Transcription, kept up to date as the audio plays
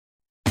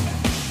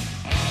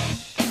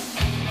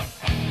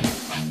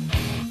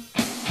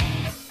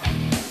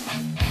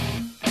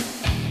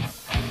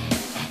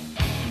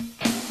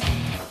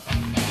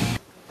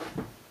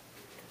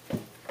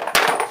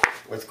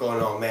going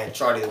on, man?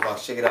 Charlie the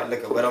Box. Check it out.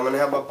 Look at what I'm going to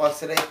have in my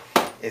box today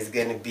is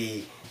going to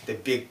be the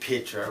big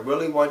picture. I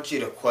really want you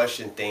to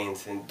question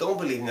things and don't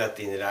believe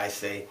nothing that I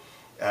say.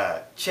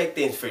 Check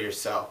things for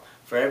yourself.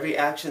 For every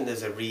action,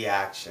 there's a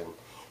reaction.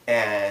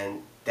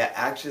 And the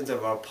actions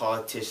of our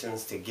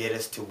politicians to get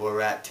us to where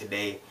we're at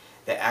today,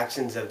 the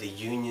actions of the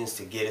unions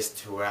to get us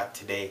to where we're at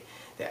today,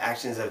 the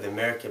actions of the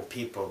American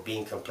people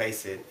being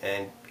complacent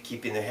and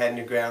keeping their head in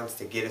the ground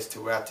to get us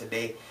to where we're at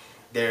today,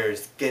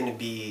 there's going to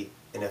be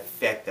an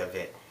effect of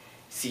it.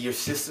 See, your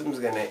system's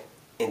going to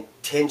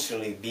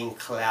intentionally being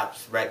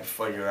collapsed right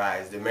before your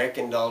eyes. The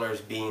American dollar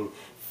is being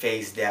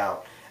phased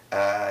out.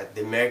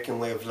 The American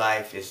way of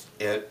life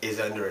is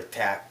under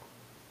attack.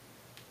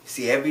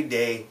 See, every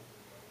day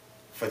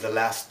for the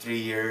last 3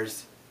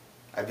 years,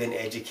 I've been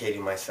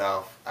educating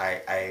myself.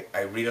 I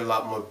read a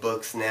lot more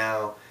books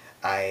now.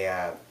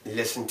 I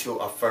listen to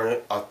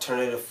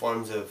alternative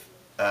forms of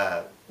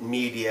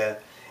media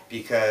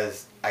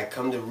because I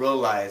come to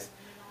realize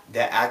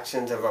the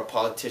actions of our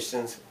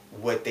politicians,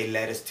 what they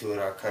led us to in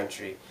our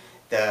country,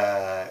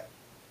 the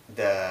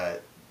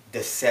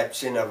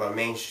deception of our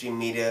mainstream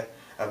media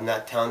of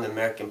not telling the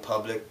American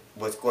public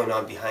what's going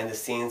on behind the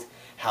scenes,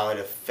 how it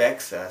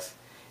affects us.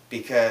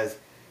 Because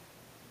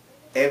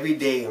every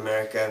day,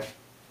 America,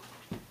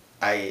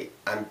 I'm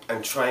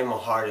trying my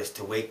hardest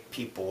to wake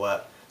people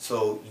up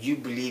so you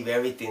believe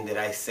everything that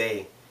I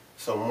say,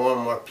 so more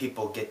and more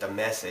people get the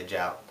message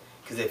out.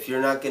 Because if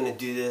you're not going to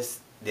do this,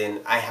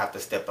 then I have to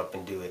step up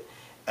and do it.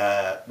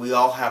 We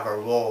all have a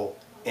role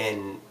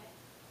in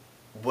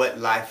what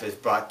life has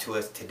brought to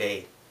us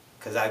today.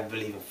 Because I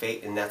believe in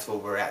fate, and that's where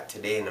we're at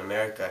today in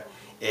America,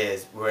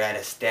 is we're at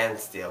a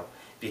standstill.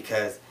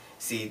 Because,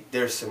 see,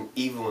 there's some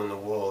evil in the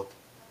world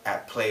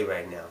at play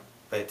right now.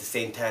 But at the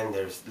same time,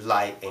 there's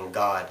light and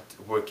God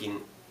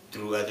working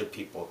through other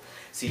people.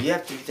 See, you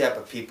have two types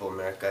of people,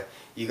 America.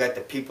 You got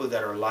the people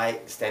that are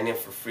light, standing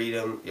for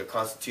freedom, your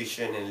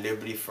Constitution, and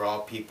liberty for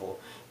all people.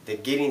 They're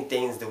getting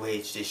things the way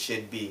they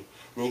should be.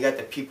 Then you got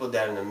the people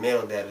that are in the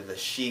middle, that are the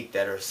sheep,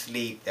 that are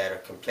asleep, that are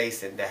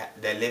complacent,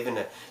 that live in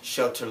a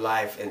sheltered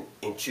life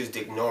and choose to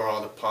ignore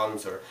all the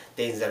problems or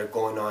things that are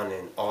going on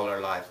in all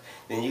our lives.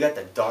 Then you got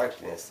the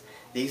darkness.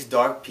 These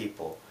dark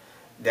people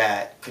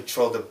that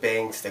control the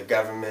banks, the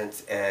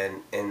governments,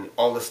 and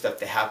all the stuff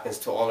that happens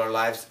to all our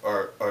lives,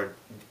 or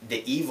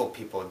the evil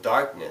people,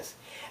 darkness.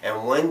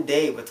 And one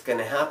day what's going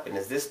to happen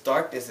is this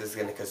darkness is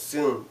going to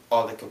consume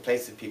all the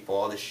complacent people,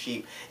 all the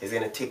sheep is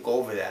going to take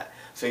over that.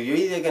 So you're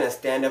either going to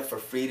stand up for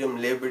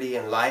freedom, liberty,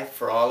 and life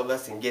for all of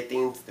us and get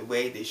things the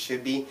way they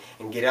should be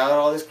and get out of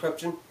all this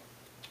corruption,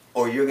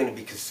 or you're going to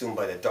be consumed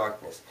by the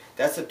darkness.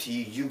 That's up to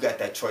you. You got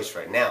that choice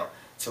right now.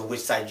 So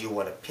which side you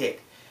want to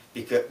pick.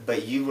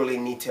 But you really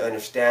need to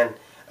understand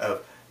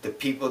of the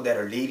people that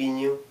are leading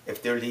you,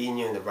 if they're leading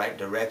you in the right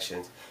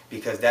directions,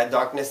 because that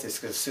darkness is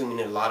consuming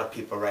a lot of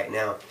people right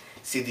now.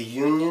 See, the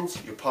unions,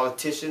 your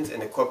politicians,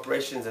 and the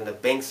corporations and the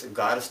banks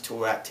got us to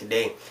where we're at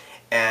today,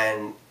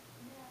 and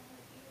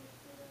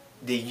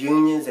the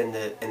unions and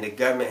the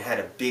government had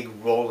a big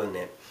role in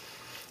it.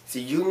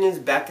 See, unions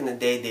back in the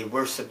day, they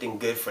were something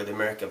good for the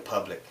American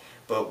public,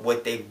 but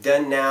what they've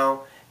done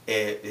now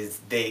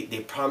is they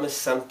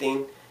promised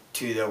something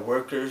to their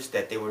workers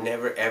that they were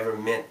never ever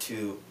meant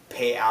to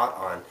pay out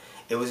on.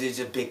 It was just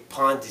a big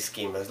Ponzi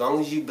scheme. As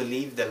long as you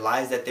believe the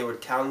lies that they were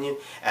telling you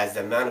as the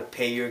amount of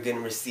pay you're going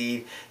to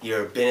receive,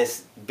 your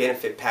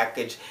benefit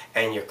package,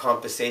 and your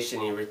compensation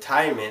and your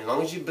retirement, as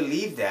long as you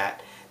believe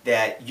that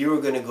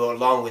you're going to go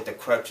along with the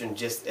corruption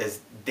just as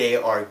they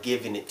are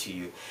giving it to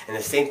you. And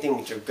the same thing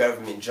with your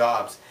government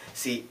jobs.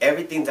 See,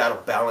 everything's out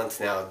of balance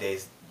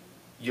nowadays.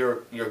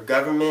 Your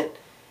government,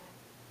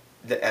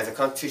 as a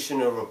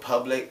constitutional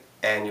republic,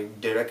 and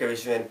the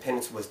Declaration of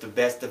Independence was the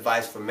best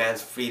device for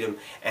man's freedom,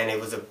 and it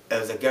was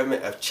a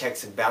government of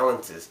checks and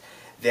balances.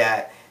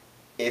 That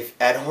if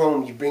at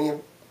home you bring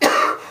in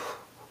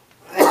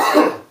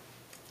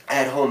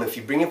at home, if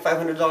you bring in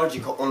 $500,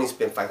 you can only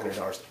spend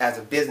 $500. As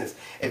a business,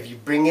 if you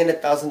bring in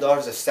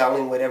 $1,000 of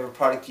selling whatever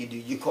product you do,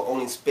 you can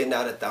only spend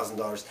out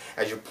 $1,000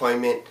 as your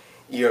employment,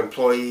 your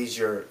employees,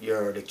 your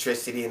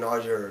electricity, and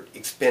all your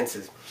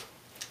expenses.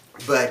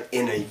 But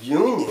in a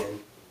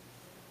union,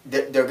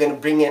 they're going to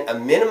bring in a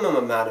minimum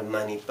amount of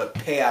money but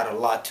pay out a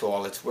lot to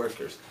all its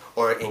workers,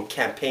 or in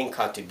campaign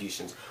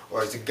contributions.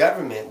 Or as a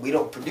government, we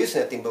don't produce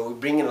anything, but we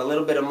bring in a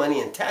little bit of money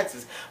in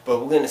taxes,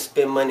 but we're going to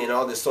spend money in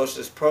all the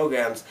socialist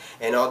programs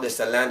and all this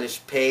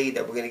outlandish pay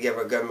that we're going to give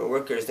our government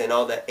workers, and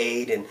all the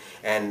aid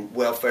and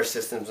welfare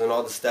systems and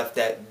all the stuff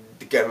that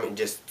the government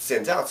just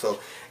sends out. So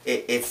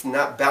it's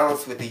not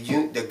balanced with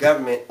the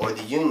government or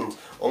the unions,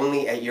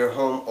 only at your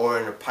home or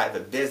in a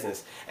private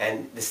business.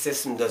 And the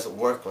system doesn't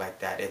work like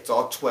that. It's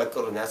all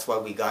twickled, and that's why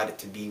we got it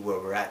to be where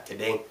we're at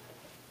today.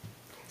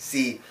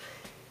 See,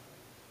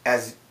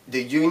 as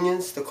the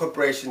unions, the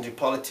corporations, the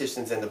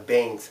politicians, and the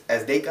banks,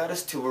 as they got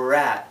us to where we're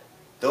at,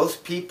 those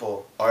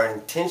people are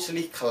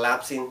intentionally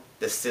collapsing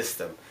the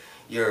system.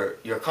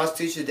 your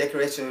Constitution,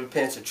 Declaration of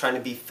Independence are trying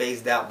to be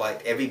phased out by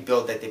every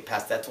bill that they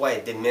pass. That's why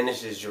it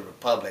diminishes your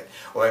republic.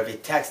 Or every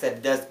tax that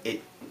it does,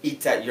 it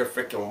eats out your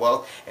freaking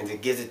wealth and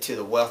it gives it to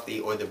the wealthy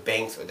or the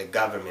banks or the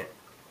government.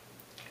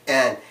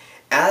 And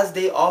as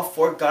they all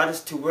forgot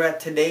us to where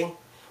at today,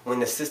 when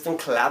the system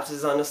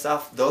collapses on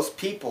itself, those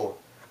people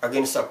are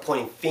going to start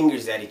pointing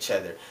fingers at each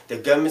other. The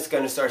government's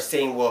going to start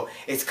saying, well,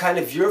 it's kind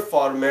of your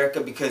fault, America,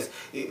 because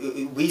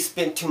we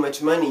spent too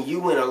much money. You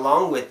went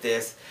along with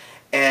this.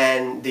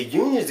 And the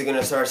unions are going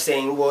to start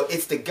saying, well,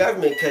 it's the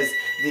government because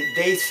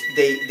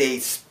they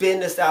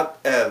spin us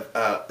out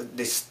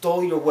they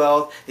stole your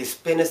wealth, they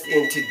spin us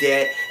into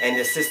debt, and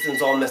the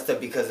system's all messed up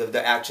because of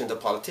the actions the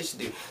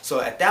politicians do. So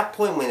at that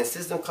point, when the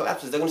system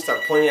collapses, they're going to start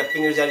pointing their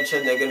fingers at each other,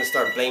 and they're going to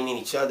start blaming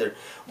each other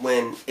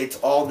when it's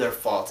all their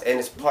faults. And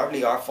it's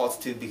partly our faults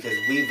too, because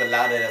we've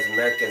allowed it as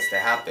Americans to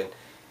happen.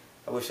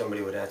 I wish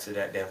somebody would answer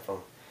that damn phone.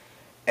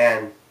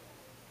 And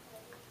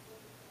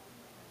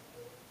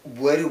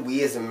what are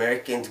we as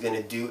Americans going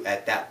to do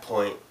at that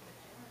point?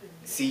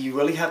 See, you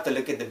really have to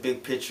look at the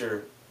big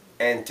picture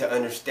and to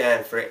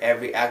understand for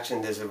every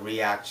action there's a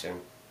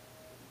reaction.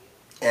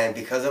 And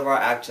because of our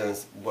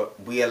actions, what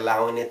we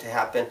allowing it to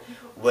happen,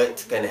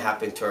 what's going to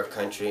happen to our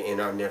country in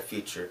our near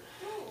future.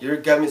 Your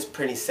government's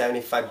printing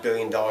 $75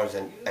 billion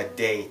a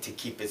day to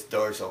keep its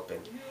doors open.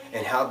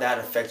 And how that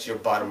affects your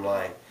bottom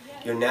line.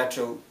 Your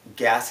natural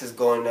gas is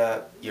going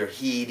up, your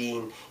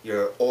heating,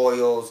 your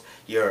oils,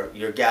 your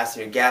gas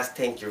in your gas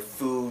tank, your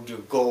food, your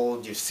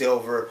gold, your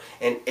silver,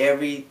 and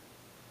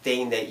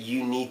everything that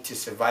you need to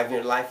survive in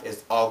your life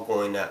is all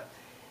going up.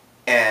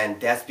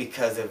 And that's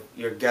because of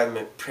your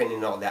government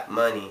printing all that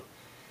money.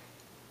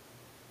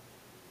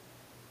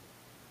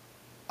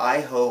 I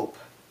hope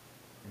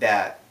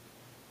that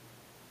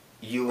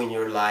you in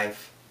your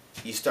life,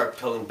 you start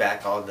pulling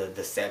back all the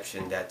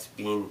deception that's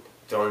being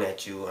thrown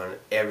at you on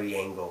every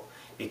angle,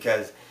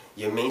 because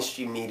your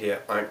mainstream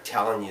media aren't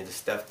telling you the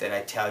stuff that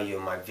I tell you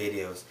in my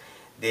videos.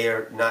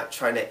 They're not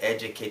trying to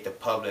educate the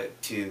public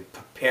to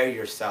prepare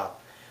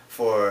yourself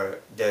for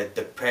the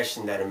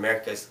depression that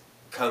America's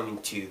coming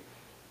to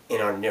in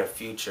our near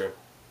future.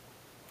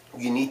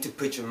 You need to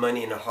put your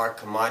money in a hard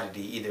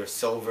commodity, either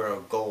silver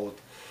or gold,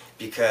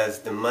 because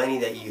the money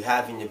that you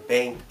have in your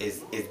bank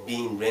is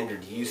being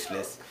rendered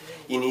useless.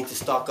 You need to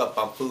stock up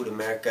on food,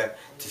 America,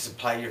 to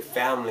supply your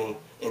family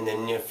in the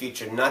near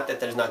future. Not that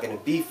there's not going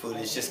to be food,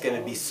 it's just going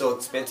to be so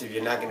expensive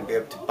you're not going to be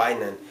able to buy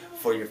none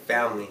for your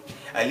family,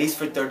 at least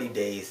for 30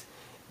 days.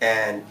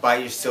 And buy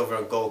your silver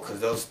and gold, because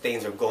those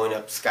things are going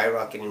up,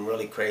 skyrocketing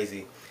really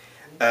crazy.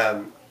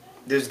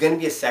 There's going to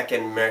be a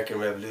second American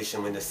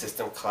Revolution when the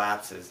system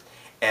collapses.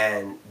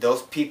 And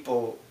those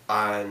people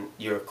on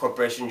your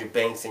corporations, your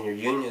banks, and your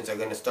unions are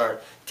going to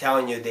start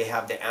telling you they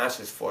have the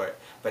answers for it.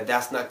 But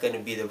that's not going to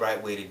be the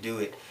right way to do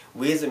it.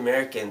 We as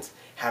Americans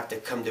have to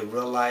come to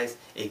realize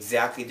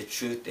exactly the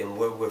truth and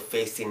what we're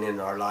facing in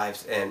our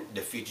lives and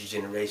the future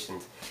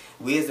generations.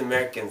 We as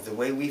Americans, the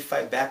way we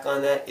fight back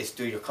on that is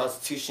through your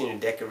Constitution, your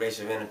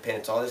Declaration of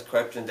Independence, all this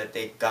corruption that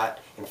they got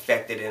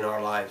infected in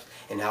our lives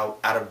and how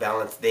out of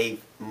balance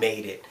they've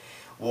made it.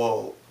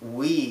 Well,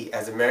 we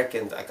as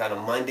Americans, like on a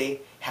Monday,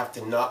 have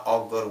to not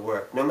all go to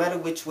work. No matter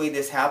which way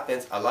this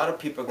happens, a lot of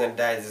people are going to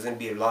die. There's going to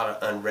be a lot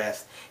of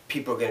unrest.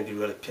 People are going to be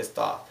really pissed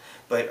off.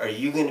 But are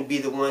you going to be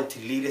the one to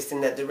lead us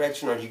in that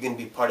direction, or are you going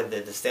to be part of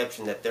the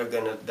deception that they're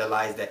going to, the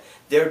lies that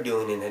they're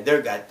doing, and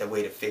they're got the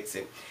way to fix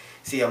it?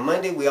 See, on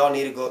Monday we all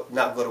need to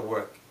not go to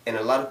work, and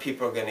a lot of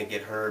people are going to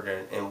get hurt,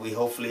 and we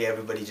hopefully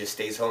everybody just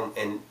stays home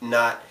and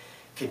not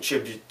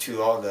contribute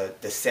to all the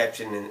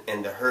deception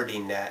and the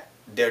hurting that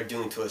they're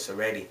doing to us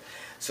already.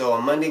 So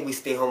on Monday we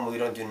stay home and we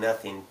don't do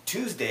nothing.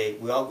 Tuesday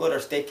we all go to our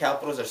state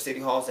capitals, our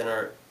city halls, and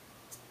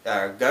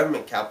our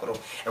government capital,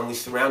 and we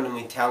surround them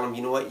and tell them,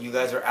 you know what, you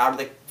guys are out of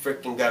the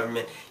freaking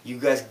government, you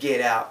guys get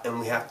out, and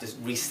we have to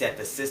reset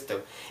the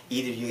system.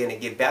 Either you're going to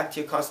get back to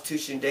your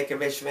Constitution,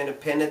 Declaration of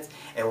Independence,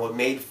 and what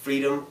made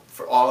freedom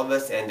for all of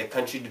us and the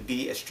country to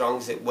be as strong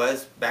as it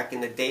was back in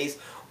the days,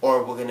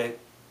 or we're going to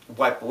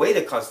wipe away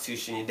the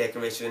Constitution, your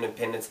Declaration of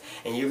Independence,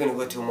 and you're going to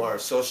go to a more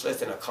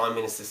socialist and a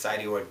communist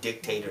society or a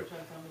dictator.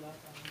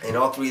 And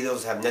all three of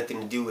those have nothing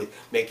to do with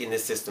making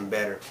this system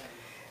better.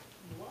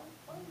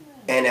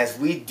 And as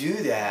we do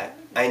that,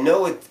 I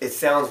know it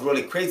sounds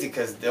really crazy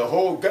because the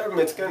whole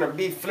government's going to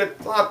be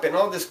flip-flop and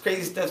all this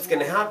crazy stuff's going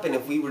to happen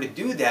if we were to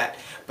do that.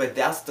 But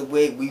that's the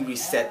way we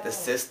reset the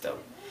system.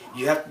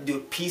 You have to do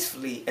it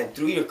peacefully and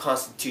through your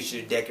Constitution,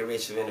 your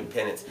Declaration of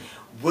Independence.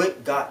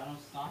 What got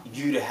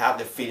you to have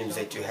the freedoms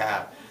that you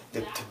have?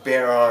 To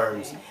bear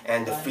arms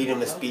and the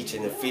freedom of speech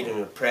and the freedom of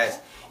the press.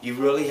 You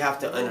really have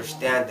to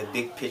understand the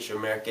big picture,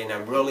 America. And I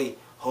really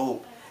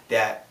hope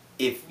that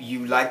if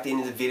you like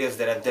any of the videos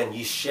that I've done,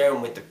 you share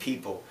them with the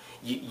people.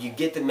 You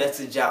get the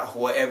message out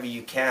wherever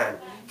you can.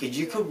 Because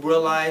you could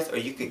realize, or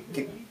you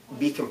could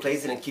be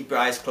complacent and keep your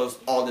eyes closed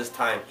all this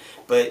time.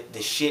 But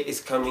the shit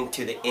is coming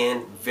to the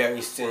end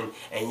very soon,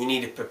 and you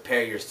need to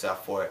prepare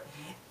yourself for it.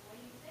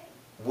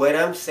 what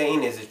I'm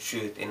saying is the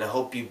truth, and I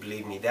hope you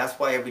believe me. That's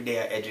why every day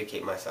I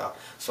educate myself.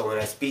 So when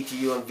I speak to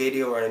you on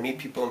video or I meet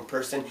people in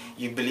person,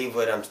 you believe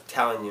what I'm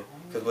telling you.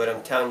 Because what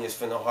I'm telling you is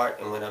from the heart,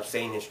 and what I'm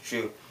saying is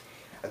true.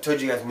 I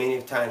told you guys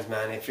many times,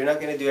 man, if you're not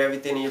going to do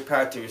everything in your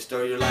power to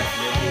restore your life,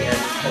 liberty, and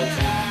this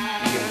country,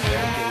 you're going to do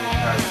everything in your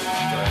power to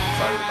restore it.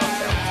 Sorry about